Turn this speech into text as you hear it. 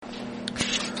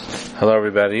Hello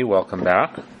everybody, welcome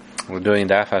back. We're doing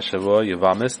Daf HaShavua,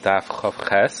 Yevamos, Daf Chav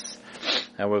Ches,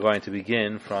 and we're going to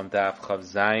begin from Daf Chav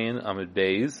Zayin, Amud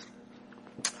Beis,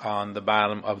 on the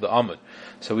bottom of the Amud.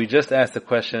 So we just asked a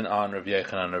question on Rav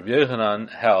Yochanan. Rav Yochanan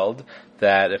held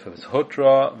that if it was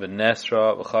Hutra,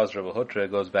 V'nesra, V'chazra, V'hutra,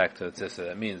 it goes back to the Tzissa.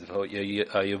 That means if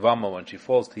Yevamos, when she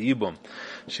falls to Yibum,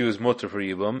 she was mutter for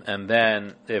Yibum, and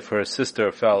then if her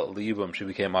sister fell at Yibum, she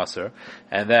became Aser,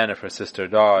 and then if her sister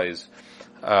dies,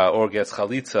 or gets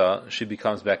chalitza, she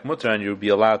becomes back mutter, and you'll be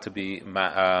allowed to be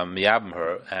miyabim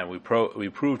her. And we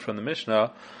proved from the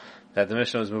Mishnah that the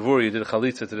Mishnah was mavur. You did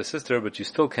chalitza to the sister, but you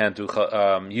still can't do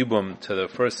yibum to the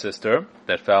first sister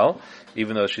that fell,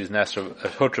 even though she's hutra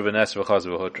v'nesra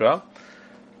v'chazra v'hutra.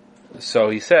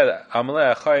 So he said,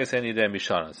 Amalei achayis any day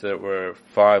mishana. So there were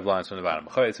 5 lines from the bottom.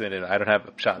 I don't have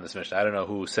a shot in this Mishnah. I don't know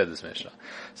who said this Mishnah.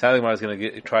 Sounds like I was going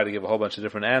to try to give a whole bunch of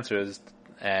different answers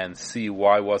and see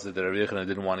why was it that Rav Yochanan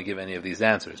didn't want to give any of these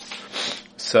answers.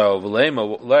 So,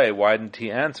 why didn't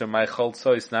he answer, my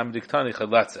chaltzois nam diktani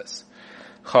chaletzes?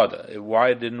 Chada.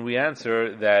 Why didn't we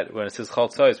answer that when it says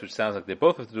chaltzois, which sounds like they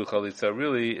both have to do chalitza,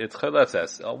 really it's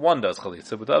chaletzes. One does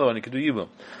chalitza, but the other one you could do yibum.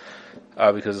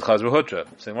 Because it's chazra hutra.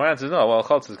 So my answer is no, well,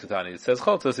 chaltzes katani. It says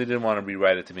chaltzes, he didn't want to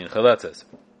rewrite it to mean chaletzes.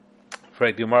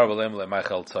 It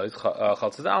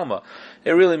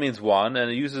really means one, and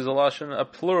it uses a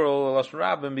plural, a lashon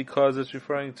rabbim, because it's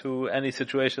referring to any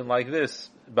situation like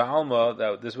this. Ba'alma,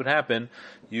 that this would happen,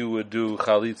 you would do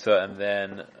chalitza and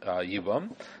then yibam.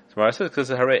 So says because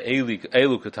hare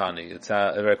elu katani, it's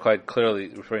very quite clearly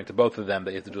referring to both of them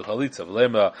that you have to do chalitza.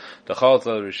 V'lema the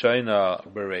chalitza rishayna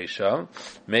bereisha.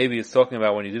 Maybe it's talking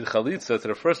about when you did chalitza to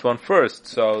the first one first.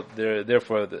 So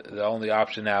therefore the only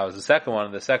option now is the second one,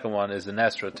 and the second one is the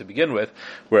nesra to begin with,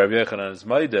 where Rav Yochanan is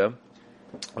maida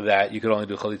that you could only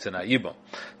do chalitza not yibum.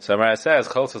 So Amara says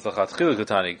chaltzas lachatchilu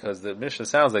katani, because the Mishnah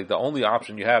sounds like the only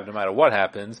option you have, no matter what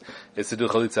happens, is to do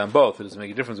chalitza on both. It doesn't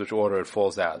make a difference which order it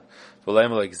falls out. Maybe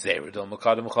it's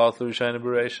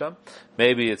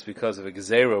because of a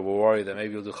gzeira. We're worried that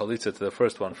maybe you'll do chalitza to the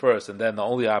first one first, and then the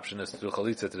only option is to do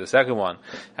chalitza to the second one.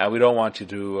 And we don't want you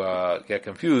to get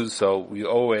confused, so we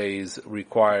always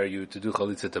require you to do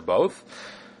chalitza to both.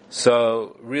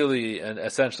 So really, and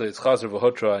essentially, it's chazar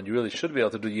v'hutra, and you really should be able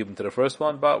to do yibum to the first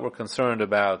one, but we're concerned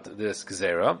about this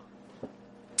gzeira.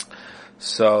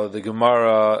 So the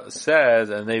Gemara says,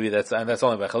 and that's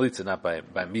only by chalitza, not by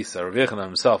misa. Rav Yochanan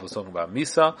himself was talking about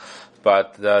misa,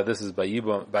 but this is by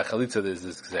yibum, by chalitza. This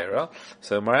is gzeira.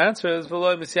 So my answer is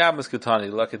v'loy misyamas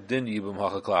katani like a din yibum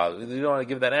hachaklal. You don't want to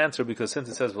give that answer because since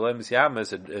it says v'loy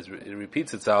misyamas, it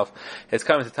repeats itself. It's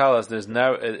coming to tell us it's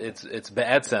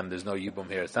be'etzem. There's no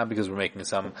yibum here. It's not because we're making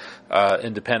some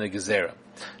independent gzeira.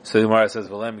 So the Gemara says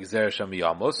v'loy gzeira shem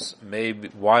yamos. Maybe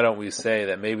why don't we say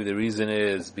that maybe the reason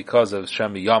is because of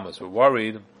Shem Yevamos. We're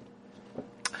worried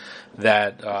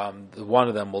that one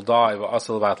of them will die, but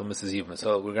also about Mrs. Yevamos.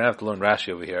 So we're going to have to learn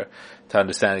Rashi over here to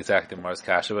understand exactly Mar's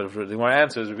kasha. But if the Gemara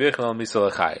answers, Rav Yochanan Misa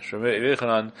lechayish. Rav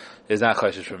Yochanan is not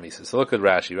chayish from Misa. So look at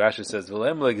Rashi. Rashi says,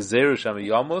 "V'leim le'gzeru Shem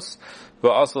Yevamos, but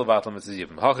also about Mrs.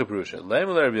 Yevamos." Hachi Perusha. Leim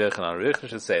le'Rav Yochanan. Rav Yochanan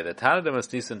should say that Tana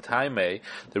Demasnisan Taimei.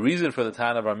 The reason for the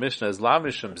Tana of our Mishnah is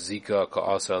Lamishim Zika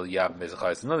Ka'asar Yav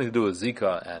Mezachayis. It's nothing to do with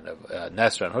Zika and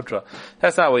Nesra and Hutra.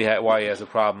 That's not why he has a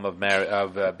problem of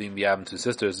being Yavim two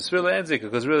sisters. It's really en Zika,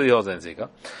 because really he holds en Zika.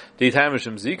 The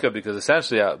Taimishim Zika, because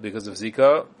essentially because of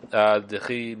Zika,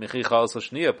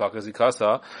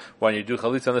 when you do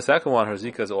chalitza on the second one, her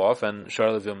zika is off, and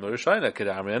sharlevim l'rishayna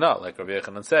kedamri not. Like Rav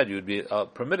Yochanan said, you would be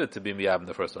permitted to be miyab in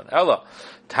the first one. Ella,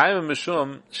 time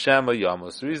mishum shema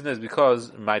yamos. The reason is because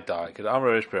it might die.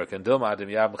 Kedamri rishperik and dilma adim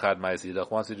yab chad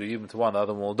ma'asidach. Once you do yibum to one, the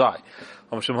other one will die.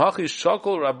 So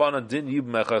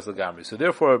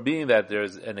therefore, being that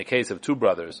there's in the case of 2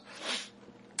 brothers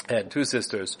and 2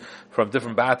 sisters from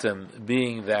different batim,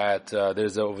 being that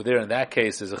there's over there in that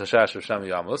case there's a chashash of Shem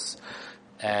Yevamos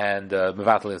and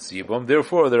mevatel is yibum.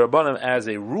 Therefore, the Rabbanim, as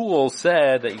a rule,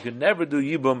 said that you could never do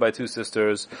yibum by 2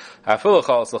 sisters, even if you're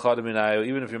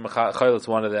chayil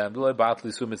one of them,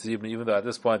 even though at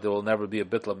this point there will never be a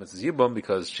bitla mitzvah yibum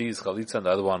because she's chalitza and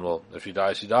the other one will, if she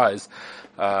dies, she dies,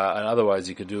 and otherwise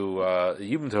you could do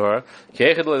yibum to her.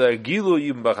 Because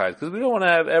we don't want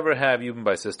to ever have yibum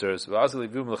by sisters. You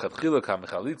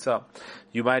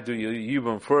might do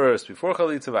yibum first before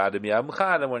chalitza,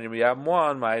 and when you're yibum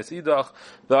one,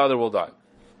 the other will die.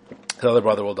 The other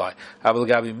brother will die. But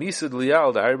the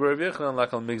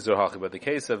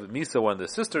case of Misa, when the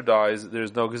sister dies,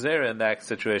 there's no gezerah in that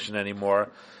situation anymore.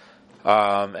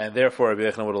 And therefore Rabbi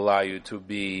Yochanan would allow you to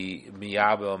be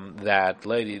miyabim, that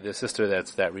lady, the sister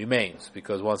that remains,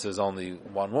 because once there's only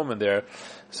one woman there,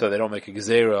 so they don't make a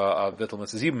gezerah of Bittul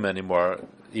Mitzvahs Yibum anymore,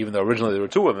 even though originally there were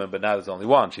two women, but now there's only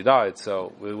one, she died,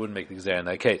 so we wouldn't make the gezerah in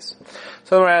that case.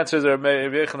 So our answers are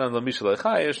Rabbi Yochanan l'mishal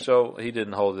chayish, so he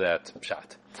didn't hold that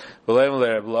pshat. Maybe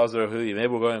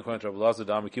we're going according to Rabbi Lazar.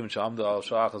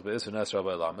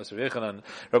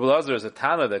 Rabbi Lazar is a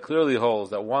Tana that clearly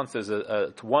holds that once there's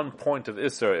a one point of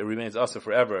Isser, it remains Asr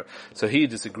forever. So he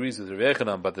disagrees with Rabbi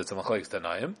Yochanan, but it's a Machlekes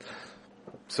Tanaim.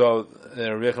 So Rabbi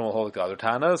Yochanan will hold the other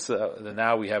Tanas. Then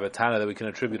now we have a Tana that we can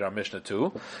attribute our Mishnah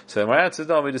to. So my answer is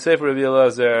no. We just say for Rabbi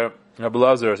Lazar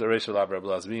is a Reish Rabbi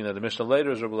Lazar. Being that the Mishnah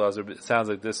later is Rabbi Lazar, it sounds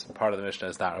like this part of the Mishnah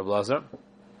is not Rabbi Lazar.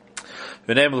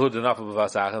 Maybe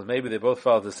they both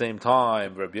fell at the same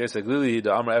time. Rabbi Yosef Glili,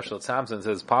 the Amr Efshel Samson,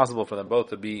 says it's possible for them both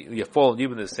to be full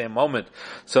even in the same moment.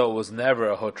 So it was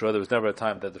never a hutra. There was never a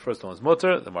time that the first one was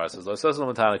mutter. The Gemara says, Rabbi Yosef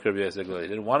Glili. They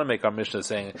didn't want to make our Mishnah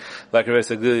saying like Rabbi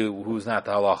Yosef Glili, who's not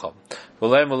the halacha.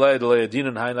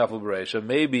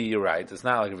 Maybe you're right. It's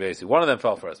not like Rabbi Yosef. One of them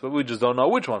fell first, but we just don't know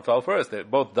which one fell first. They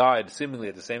both died seemingly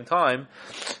at the same time,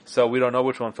 so we don't know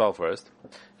which one fell first.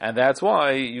 And that's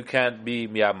why you can't be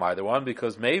miyabim either one,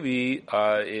 because maybe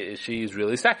she's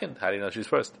really second. How do you know she's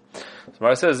first? So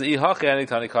Mara says, the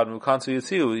problem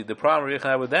we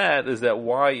have with that is that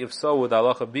why, if so, would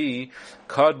halacha be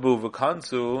kadbu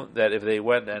v'kansu, that if they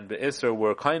went and the Isser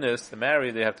were kindness to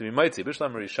marry, they have to be mighty.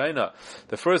 Bishlam Rishayna,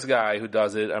 the first guy who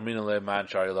does it, Aminah Man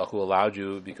Shari who allowed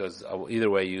you, because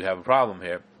either way you have a problem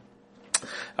here.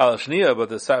 But by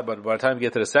the time you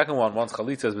get to the second one, once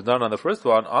chalitza has been done on the first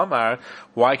one, Amar,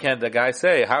 why can't the guy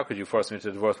say, how could you force me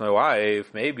to divorce my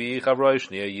wife? Maybe chavroi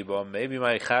shniya yibum, maybe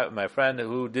my friend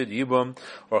who did yibum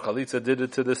or chalitza did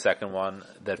it to the second one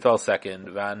that fell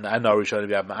second, and I know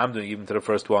I'm doing yibum to the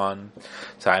first one.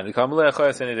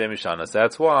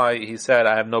 That's why he said,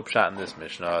 I have no pshat in this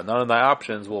Mishnah. None of my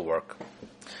options will work.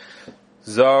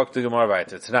 Zog to Gemara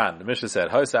weiter. Tanan, the Mishnah said,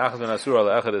 if one was an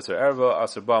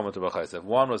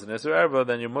Isser Erva,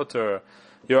 then you're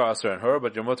Asr in her,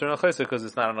 but you're mutter in a chayse because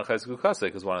it's not on a chayse kukase,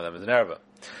 because one of them is an Erva.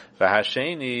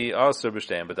 V'hasheni Asr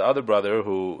b'shtein, but the other brother,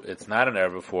 who it's not an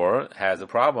Erva for, has a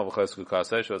problem with chayse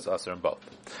kukase, so it's Asr in both.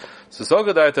 So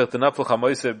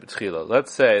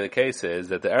let's say the case is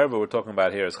that the Erva we're talking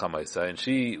about here is Chamaisa, and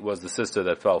she was the sister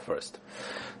that fell first.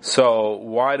 So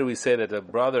why do we say that the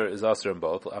brother is Asr in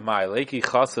both? Amai leiki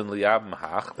chasen liyab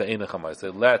mahach the ena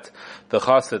Chamaisa. Let the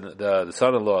chasen, the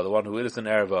son-in-law, the one who is an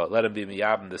Erva, let him be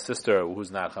miyabim the sister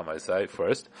who's not Chamaisa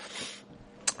first.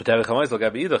 And then the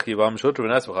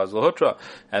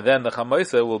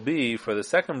chamaisa will be for the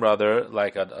second brother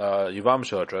like a Yevamos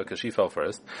Shotra, because she fell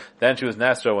first. Then she was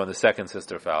Nestra when the second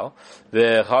sister fell.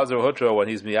 The Chazar Hutra, when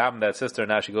he's miyabim that sister,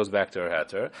 now she goes back to her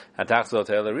heter. And Tachzal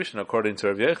Te'el Rishon, according to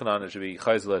Rav Yochanan, it should be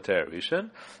Chayzal Te'el Rishon.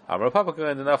 Amar Papa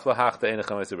and enough lahach te'ena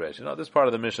chamaisa b'reish. This part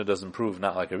of the Mishnah doesn't prove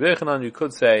not like Rav Yochanan. You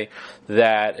could say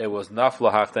that it was naf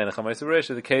lahach te'ena chamaisa b'reish.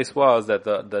 The case was that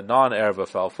the non-erva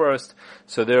fell first,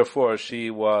 so therefore she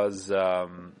was the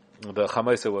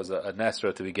chamaisa was a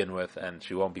nesra to begin with, and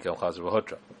she won't become chazar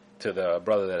v'hutra to the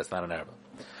brother that is not an erva.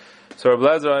 So Rabbi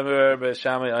Lazar Aimer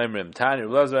b'Shamai Aimrim Tanya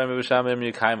Rabbi Lazar Aimer b'Shamai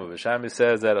Aimrim Yekaimu. B'Shamai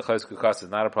says that a chayes kukas is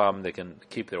not a problem; they can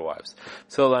keep their wives.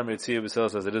 Sil Aimer Yitziu B'Sil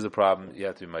says it is a problem; you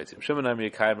have to be mighty. Shimon Aimer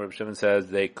Yekaimu. Shimon says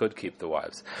they could keep the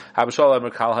wives. Habashal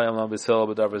Aimer Kal Hayam Lam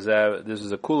B'Sil B'Davar. This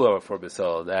is a kula for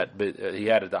B'Sil that he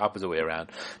had it the opposite way around.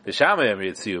 B'Shamai Aimer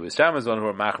Yitziu. B'Shamai is one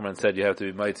who Machman said you have to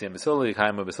be mighty, and B'Sil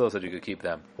Yekaimu. B'Sil said you could keep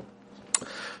them.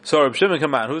 So Reb Shimon,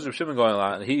 come on, who's Reb Shimon going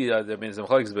on? There means the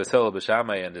Machlokes B'Sela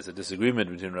B'Shamai, and there's a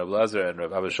disagreement between Reb Lazar and Reb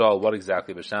Abishal, what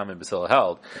exactly B'Shamai and B'Sela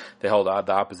held. They hold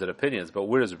the opposite opinions, but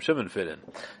where does Reb Shimon fit in?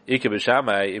 Ike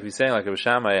B'Shamai, if he's saying like Reb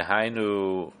Shammai,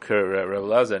 Hainu Reb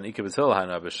Lazar, and Ike B'Sela,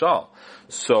 Hainu Abishal.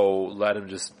 So let him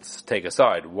just take a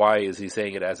side. Why is he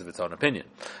saying it as of its own opinion?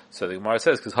 So the Gemara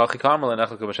says, because Hachi Karmel and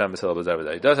Echel B'Shamai B'Sela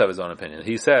B'Zavada. He does have his own opinion.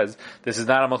 He says, this is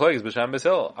not a Machlokes B'Shamai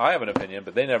B'Sela. I have an opinion,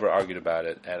 but they never argued about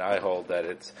it, and I hold that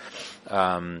it's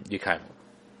Yekaimu.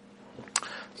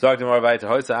 Why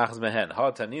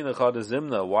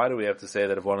do we have to say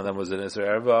that if one of them was an Isser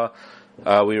Erva?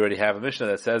 We already have a Mishnah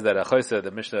that says that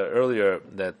the Mishnah earlier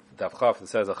that Davchaf that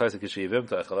says the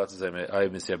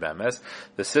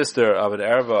sister of an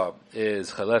Erva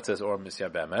is Chaletzes or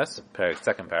Misya Bemes,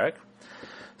 second parak.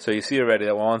 So you see already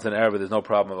that one's an erva, there's no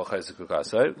problem of a chayes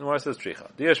kukasai. The Gemara says tricha.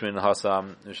 Diashmin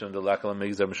hasam mishum delakal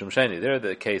migzar mishum sheni. There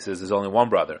the case is there's only one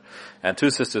brother, and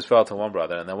two sisters fell to one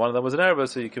brother, and then one of them was an erva,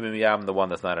 so you can be miyam the one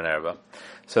that's not an erva.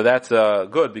 So that's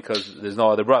good because there's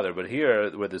no other brother. But here,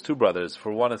 where there's two brothers,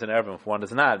 for one is an erva and for one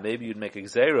is not, maybe you'd make a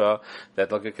gzeira that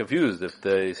they'll get confused.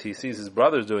 If he sees his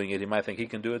brothers doing it, he might think he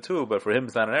can do it too, but for him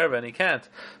it's not an erva and he can't.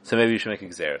 So maybe you should make a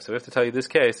gzeira. So we have to tell you this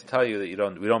case to tell you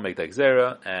that we don't make that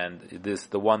gzeira, and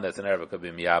the one that's an erva could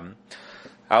be miyam.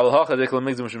 And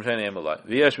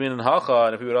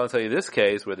if we would only tell you this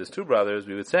case where there's two brothers,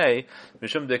 we would say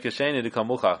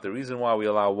the reason why we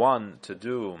allow one to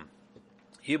do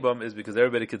Yibam is because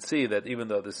everybody could see that even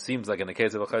though this seems like in the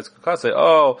case of a chayes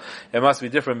kukasei, it must be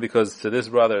different because to this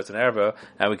brother it's an erva,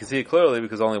 and we can see it clearly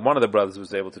because only one of the brothers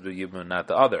was able to do Yibam and not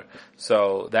the other.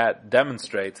 So that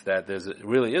demonstrates that there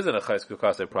really isn't a chayes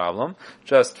kukasei problem.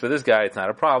 Just for this guy it's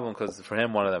not a problem because for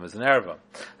him one of them is an erva.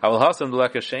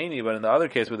 But in the other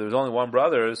case where there was only one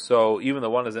brother, so even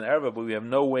though one is an erva, but we have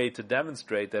no way to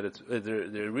demonstrate that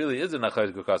there really isn't a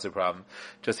chayes kukasei problem.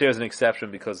 Just here's an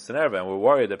exception because it's an erva, and we're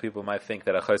worried that people might think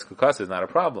that a chayes kukasei is not a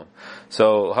problem.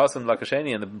 So Hasan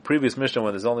Lakasheni in the previous mission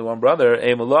when there's only one brother,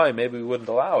 Eimulai, maybe we wouldn't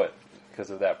allow it because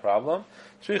of that problem.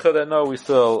 Shricha that no, we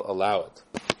still allow it.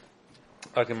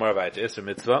 Okay, more about Isser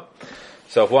mitzvah.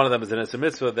 So if one of them is an Isser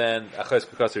mitzvah, then a chayes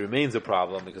kukasei remains a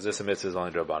problem because Isser mitzvah is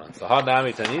only drabanan. So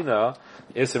Hanami Tanina,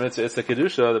 Isser mitzvah, Isser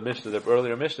kedusha, the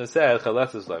earlier Mishnah said,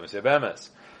 Chales is like Yevamos.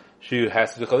 She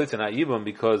has to do chalitza, not yibum,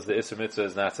 because the Isser mitzvah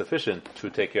is not sufficient to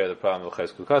take care of the problem of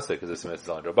chayes kukasei, because Isser mitzvah is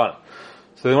only drabanan.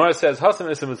 So the Gemara says, Hasam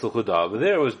Isser mitzvah chudah, but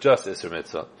there it was just Isser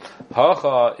mitzvah.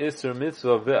 Hacha Isser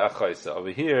mitzvah ve'achaisa. Over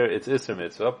here, it's Isser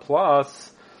mitzvah,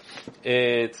 plus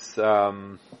it's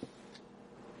also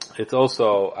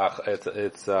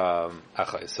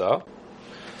achaisa.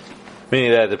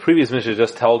 Meaning that the previous Mishnah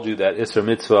just told you that Isser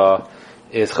mitzvah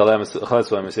is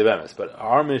Yevamos. But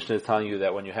our Mishnah is telling you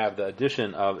that when you have the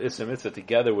addition of Isser Mitzvah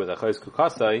together with a Chayes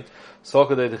Kukasai,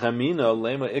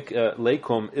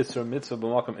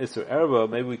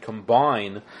 maybe we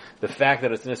combine the fact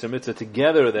that it's an Isser Mitzvah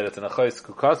together, that it's an Chayes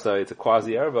Kukasai, it's a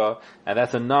quasi erva, and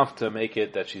that's enough to make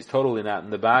it that she's totally not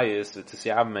in the bias, it's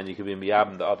Tisyabim, and you can be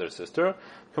Miyabim the other sister.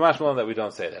 Kamash Malon that we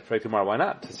don't say that. Frek Tomorrow, why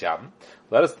not? Tisyabim.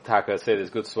 Let us Taka say there's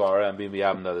good swara and be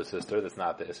Miyabim the other sister, that's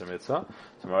not the Isser Mitzvah.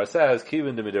 Tomorrow says,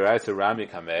 Kivin de Midaraisa Rami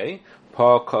Kamei,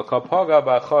 Kapaga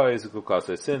Bachayes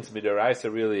Kukasai. Since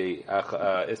Midaraisa really,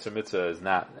 Isser Mitzvah is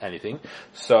not anything,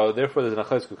 so therefore there's an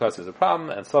Achayes Kukasai is a problem,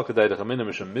 and Salkadai de Chamina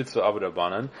Mishum Mitzvah Avad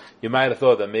Rabbanan. You might have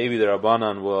thought that maybe the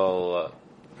Rabbanan will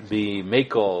be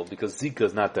Mekel, because Zika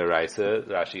is not the Raisa,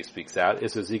 Rashi speaks out.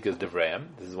 Issa Zika is Devreim.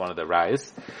 This is one of the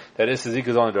Rais. That Issa Zika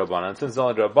is only Drabanan. Since it's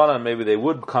only Drabanan, maybe they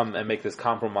would come and make this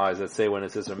compromise that say when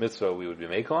it's Issa Mitzvah, we would be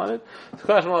Mekel on it. So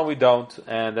Kashmalan, we don't,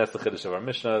 and that's the Chiddush of our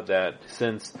Mishnah, that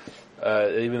since,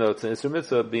 even though it's an Issa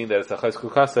Mitzvah, being that it's a Chayes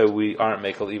Kukasei, we aren't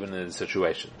Mekel even in this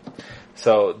situation.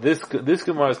 So this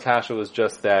Gemara's kasha was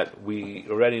just that we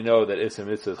already know that Issa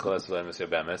Mitzvah is Chales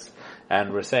Yevamos,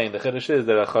 and we're saying the Chiddush is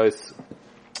that a Chayes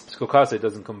Kukasei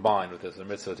doesn't combine with this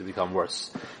mitzvah to become worse.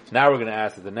 Now we're going to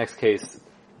ask that the next case,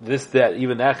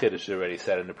 even that chiddush already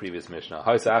said in the previous Mishnah.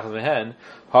 We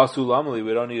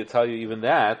don't need to tell you even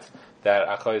that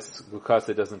achayes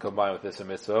kukasei doesn't combine with this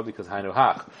mitzvah because hainu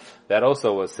hach. That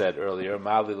also was said earlier.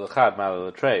 Mali l'chad, mali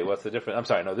l'trei. What's the difference? I'm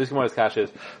sorry, no. This Gemara's kasha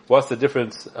is what's the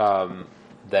difference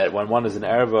that when one is an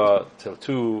erva to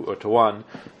two or to one?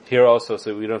 Here also,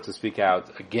 so we don't have to speak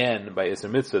out again by Isser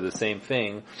Mitzvah, the same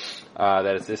thing,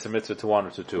 that it's Isser Mitzvah to one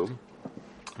or to two.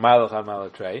 Malachad,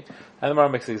 Malatrei. And the Gemara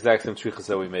makes the exact same tzrichas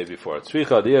that we made before.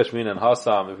 Tzricha, Diashmin, and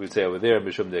Hasam, if we say over there,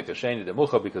 Mishum de Kasheni, de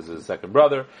Mucha, because of the second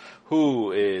brother,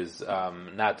 who is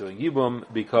not doing Yibum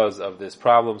because of this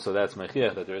problem, so that's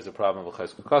Mechiach, that there is a problem with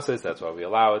Chayes Kukasei, that's why we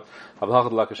allow it.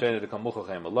 Abhachad la Kasheni, de Kamucha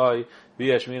Chaim Aloi,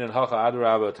 Diashmin and Hacha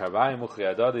Adarabba, Tarvai,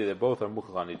 Mucha Adadi, they both are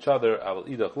Mucha on each other, Aval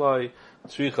Idach Loi,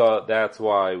 Tzricha, that's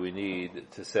why we need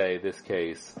to say this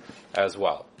case as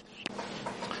well.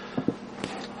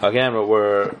 Again, what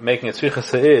we're making a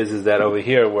tzrichasa is that over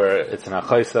here where it's an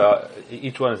achaisa,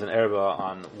 each one is an erva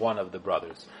on one of the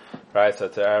brothers. Right? So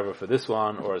it's an erva for this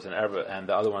one, or it's an erva, and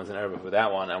the other one's an erva for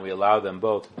that one, and we allow them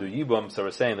both to do yibum. So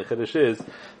we're saying the chiddush is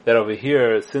that over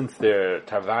here, since they're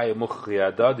tarvaya muchchi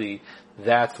adadi,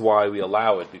 that's why we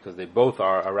allow it, because they both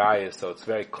are arayas, so it's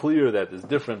very clear that it's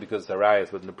different because it's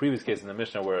arayas, but in the previous case in the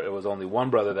Mishnah where it was only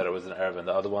one brother that it was an erva and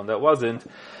the other one that wasn't,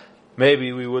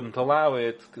 maybe we wouldn't allow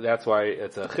it. That's why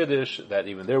it's a chiddush that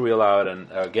even there we allow it.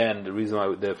 And again, the reason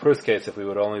why the first case, if we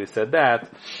would only said that,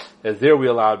 is there we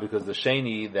allow it because the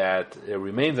sheni that it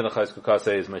remains in a chayes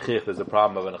kukase is mechich. There's a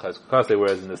problem of an a chayes kukase.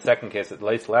 Whereas in the second case, the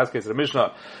last case of the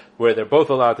Mishnah, where they're both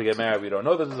allowed to get married, we don't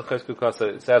know that there's a chayes kukase.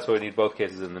 So that's why we need both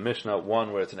cases in the Mishnah.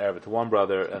 One where it's an erva to one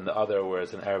brother, and the other where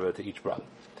it's an erva to each brother.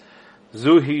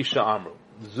 Zuhi sha'amru.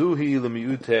 Zuhi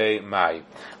l'miute mai.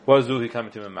 What is Zuhi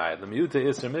coming to mai? L'miute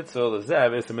isra mitzvah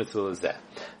l'zev, isra mitzvah l'zev.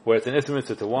 Where it's an isra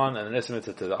mitzvah to one and an isra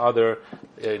mitzvah to the other.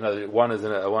 One is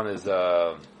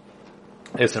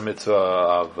Isra mitzvah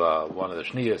of one of the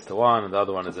shniyas to one, and the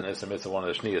other one is an Isra mitzvah one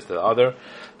of the shniyas to the other.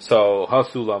 So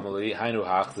hasul amali hainu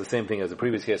hach, the same thing as the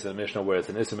previous case in the Mishnah, where it's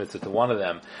an Isra mitzvah to one of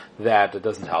them that it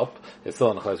doesn't help. It's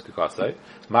still in the chayes kukasei.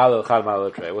 Ma'al chad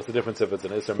ma'al trei. What's the difference if it's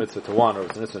an Isra mitzvah to one or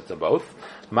it's an Isra mitzvah to both?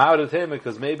 Ma'al tema,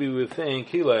 because maybe we would think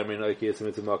hila emrinoiki Isra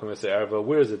mitzvah malkam Isra erva.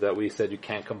 Where is it that we said you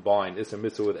can't combine Isra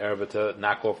mitzvah with erva to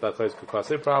knock off that chayes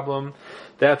kukasei problem?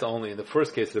 That's only in the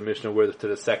first case of the Mishnah, where to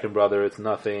the second brother it's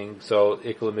nothing. So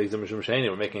we're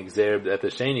making exerb at the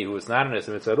sheni, who is not an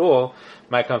isra mitzvah at all,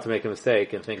 might come to make a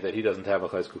mistake and think that he doesn't have a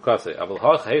chayes kukase.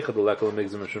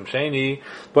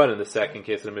 But in the second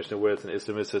case of the Mishnah, where it's an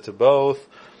isra mitzvah to both,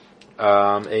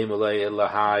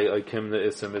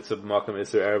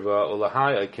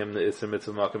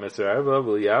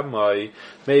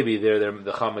 maybe there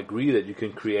the Chum agree that you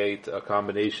can create a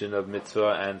combination of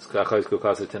mitzvah and chayes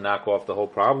kukase to knock off the whole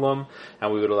problem,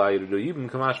 and we would allow you to do even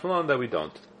kamash malon that we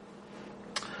don't.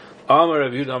 And all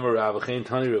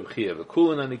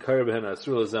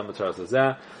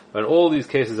these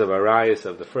cases of arayis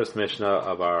of the first Mishnah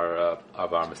of our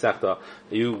Masechta,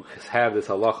 you have this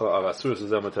halacha of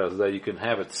asur that you can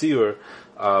have a shiur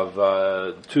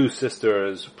of two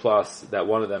sisters plus that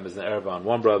one of them is an erva on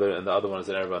one brother and the other one is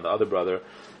an erva on the other brother.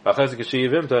 And therefore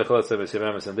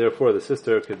the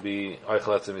sister could be and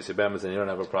you don't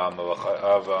have a problem of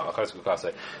chayes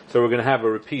kukase. So we're going to have a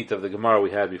repeat of the Gemara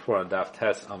we had before on Daf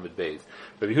Tes Amud Beis.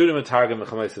 Rabbi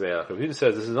Yehuda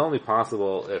says this is only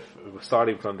possible if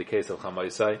starting from the case of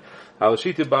Chamaisai. But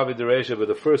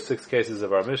the first 6 cases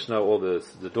of our Mishnah, all the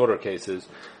daughter cases,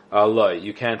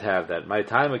 you can't have that. My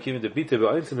time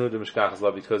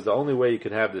because the only way you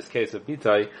could have this case of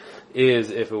bitai is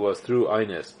if it was through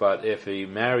Einis. But if he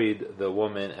married the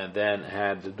woman and then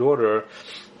had the daughter,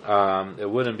 it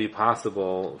wouldn't be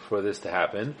possible for this to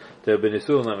happen.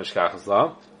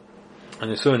 And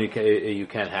Nisuim you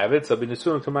can't have it. So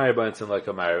Nisuim Kamayir B'Insim like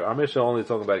Kamayir. Our Mishnah only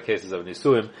talking about cases of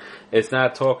Nisuim. It's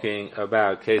not talking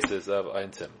about cases of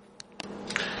Einsim.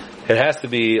 It has to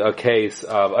be a case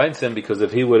of Einsim because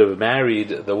if he would have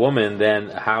married the woman, then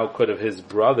how could have his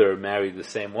brother married the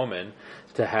same woman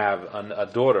to have a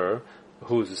daughter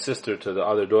who's a sister to the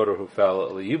other daughter who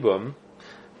fell Yibum?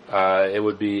 It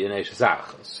would be an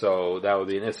Eshazach. So that would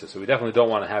be an Isser. So we definitely don't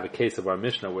want to have a case of our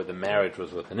Mishnah where the marriage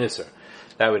was with an Isser.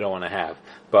 That we don't want to have.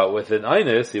 But with an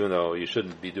Einis, even though you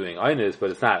shouldn't be doing Einis,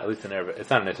 but it's not, at least it's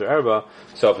not an Isser Erba.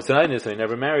 So if it's an Einis, so he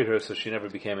never married her, so she never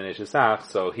became an Eshazach.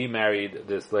 So he married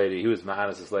this lady, he was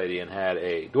Ma'anis' lady and had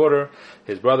a daughter.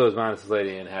 His brother was Ma'anis'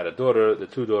 lady and had a daughter. The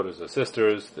 2 daughters are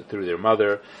sisters through their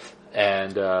mother.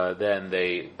 And then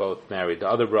they both married the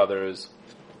other brothers.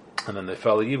 And then they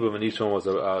fell a Yibum, and each one was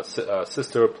a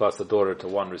sister plus a daughter to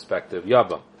one respective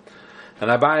Yabam. And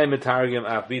Abaye Mitargim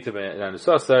Af Bita and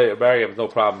Abaye has no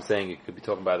problem saying it could be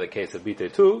talking about the case of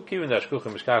Bita too, Kivin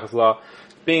Dashkuchim Mishkachas Law,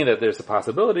 being that there's a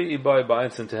possibility, Ibai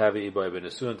Ba'insim to have it, Ibai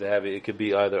B'Nisuin to have it, it could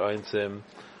be either Einsim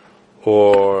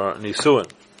or Nisuin.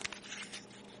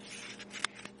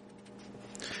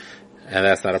 And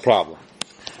that's not a problem.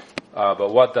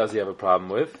 But what does he have a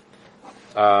problem with?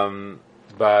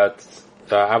 But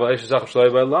in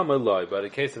the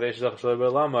case of Eshazach Shaloi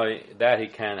B'Lamai, that he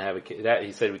can have that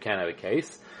he said we can't have a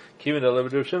case. Being that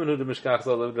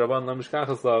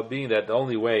the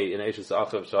only way in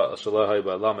Eshazach Shaloi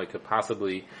B'Lamai could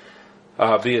possibly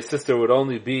be a sister would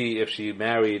only be if she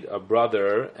married a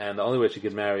brother, and the only way she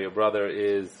could marry a brother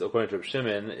is according to Reb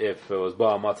Shimon if it was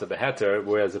Baal Matzah Beheter,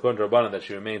 whereas according to Rabbanan that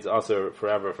she remains also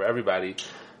forever for everybody.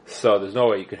 So there's no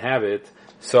way you can have it.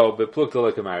 So, but pluk to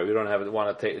look at Mary. We don't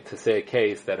want to say a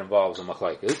case that involves a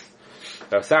machlekes.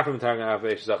 Rav Safra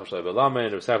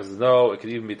says no, it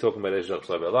could even be talking about Eshazach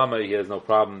Shaloi B'Lamai. He has no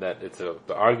problem that it's an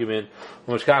argument.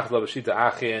 You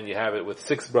have it with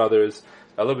 6 brothers.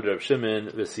 A little bit of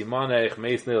Shimon, V'simanech,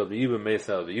 Meisnel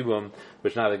V'yibum,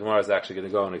 which now the Gemara is actually going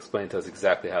to go and explain to us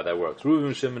exactly how that works.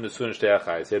 Reuven Shimon Nesun Shtei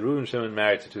Achais. He had Reuven Shimon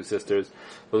married to 2 sisters.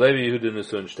 Levi Yehuda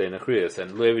Nesun Shtei Nachrias,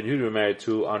 and Levi and Yehuda were married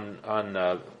to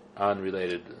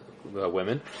unrelated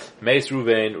women. Mace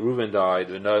Reuven died,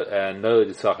 and Noiled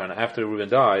Yisachar. And after Reuven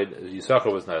died,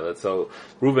 Yisachar was Noiled. So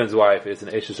Reuven's wife is an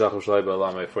Eshes Shachar Shalei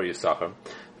Ba'alame for Yisachar.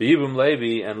 V'Yibum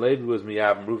Levi, and Levi was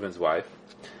Miyabim, Reuven's wife.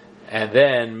 And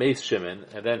then Mace Shimon,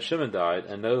 and then Shimon died,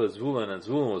 and Noiled Zvulun, and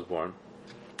Zvulun was born.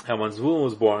 And when Zvulun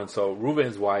was born, so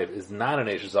Reuven's wife is not an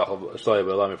Eshes Shachar Shalei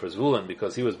Ba'alame for Zvulun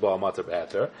because he was Baal Matzah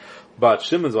B'Eter. But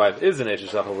Shimon's wife is an Eshes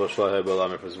Shachar Shalei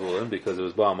Ba'alame for Zvulun because it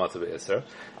was Baal Matzah B'Eser.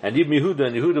 And Ibn Yehuda,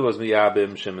 and Yehuda was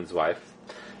Miyabim, Shimon's wife.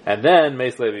 And then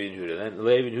Mace Levi and Yehuda. Then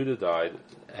Levi and Yehuda died,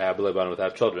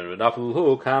 without children.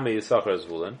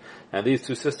 And these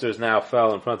two sisters now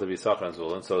fell in front of Yisachar and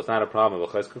Zvulun, so it's not a problem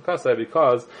because one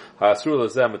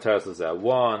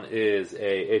is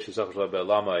a Eshes Shachar Shalei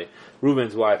Ba'alame.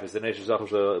 Reuven's wife is an Eshes Shachar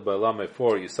Shalei Ba'alame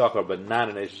for Yisachar, but not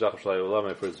an Eshes Shachar Shalei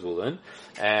Ba'alame for Zvulun.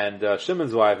 And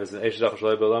Shimon's wife is an Eshes Shachar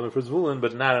Shalei Ba'alame for Zvulun,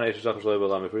 but not an Eshes Shachar Shalei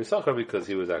Ba'alame for Yisachar because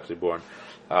he was actually born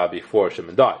before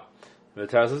Shimon died. So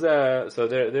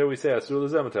there we say Asur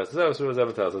L'zeh Asur L'zeh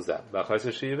L'zeh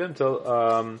B'achayis Shivim till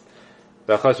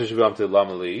B'achayis Shivim till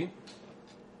Lamali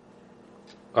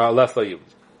less like you.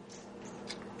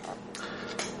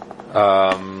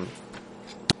 I'm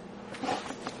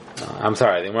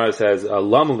sorry. The Gemara says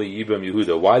Lamali Yibam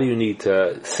Yehuda. Why do you need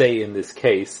to say in this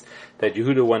case that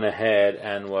Yehuda went ahead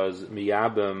and was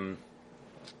Miyabim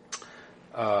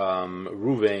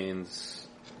Reuven's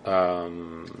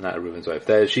not Reuven's wife.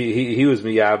 He was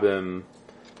Miyabim,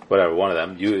 whatever, one of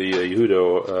them.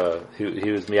 Yehuda,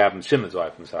 he was Miyabim Shimon's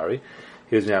wife. I'm sorry,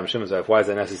 he was Miyabim Shimon's wife. Why is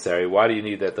that necessary? Why do you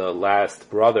need that the last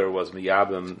brother was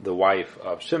Miyabim, the wife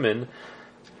of Shimon?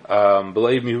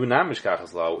 Even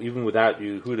without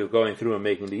Yehuda going through and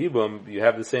making the Yibum, you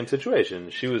have the same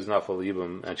situation. She was Nafal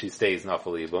Yibum, and she stays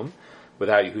Nafal Yibum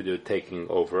without Yehuda taking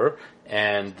over,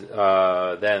 and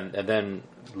then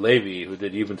Levi, who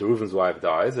did Yibum to Reuven's wife,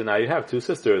 dies, and now you have two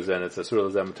sisters, and it's Asur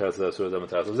L'zeh Asur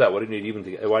L'zeh. What do you need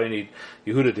why do you need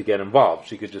Yehuda to get involved?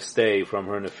 She could just stay from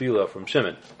her Nefila from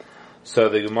Shimon. So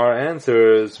the Gemara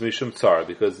answers Mishum Tzara,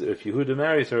 because if Yehuda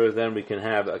marries her, then we can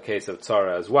have a case of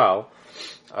Tzara as well,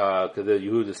 because the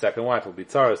Yehuda's second wife will be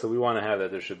Tzara, so we want to have that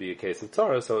there should be a case of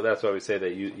Tzara, so that's why we say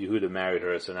that Yehuda married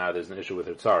her, so now there's an issue with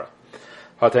her Tzara.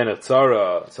 Hatena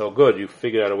Tzara, so good, you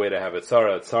figured out a way to have a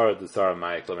Tzara the Tzara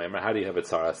Ma'ik Lamemer. How do you have a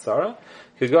Tzara? Tzara?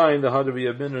 Kagain the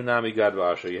Hadabi Abinu Nami Gad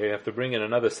V'Asher. You have to bring in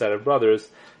another set of brothers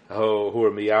who are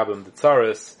Miyabim the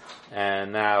Tzaras,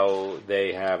 and now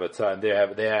they have a Tzara, and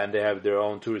they have their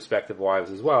own two respective wives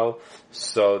as well,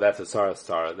 so that's a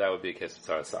Tzara. That would be a case of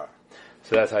Tzara.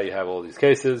 So that's how you have all these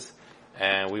cases,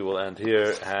 and we will end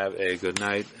here. Have a good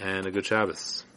night and a good Shabbos.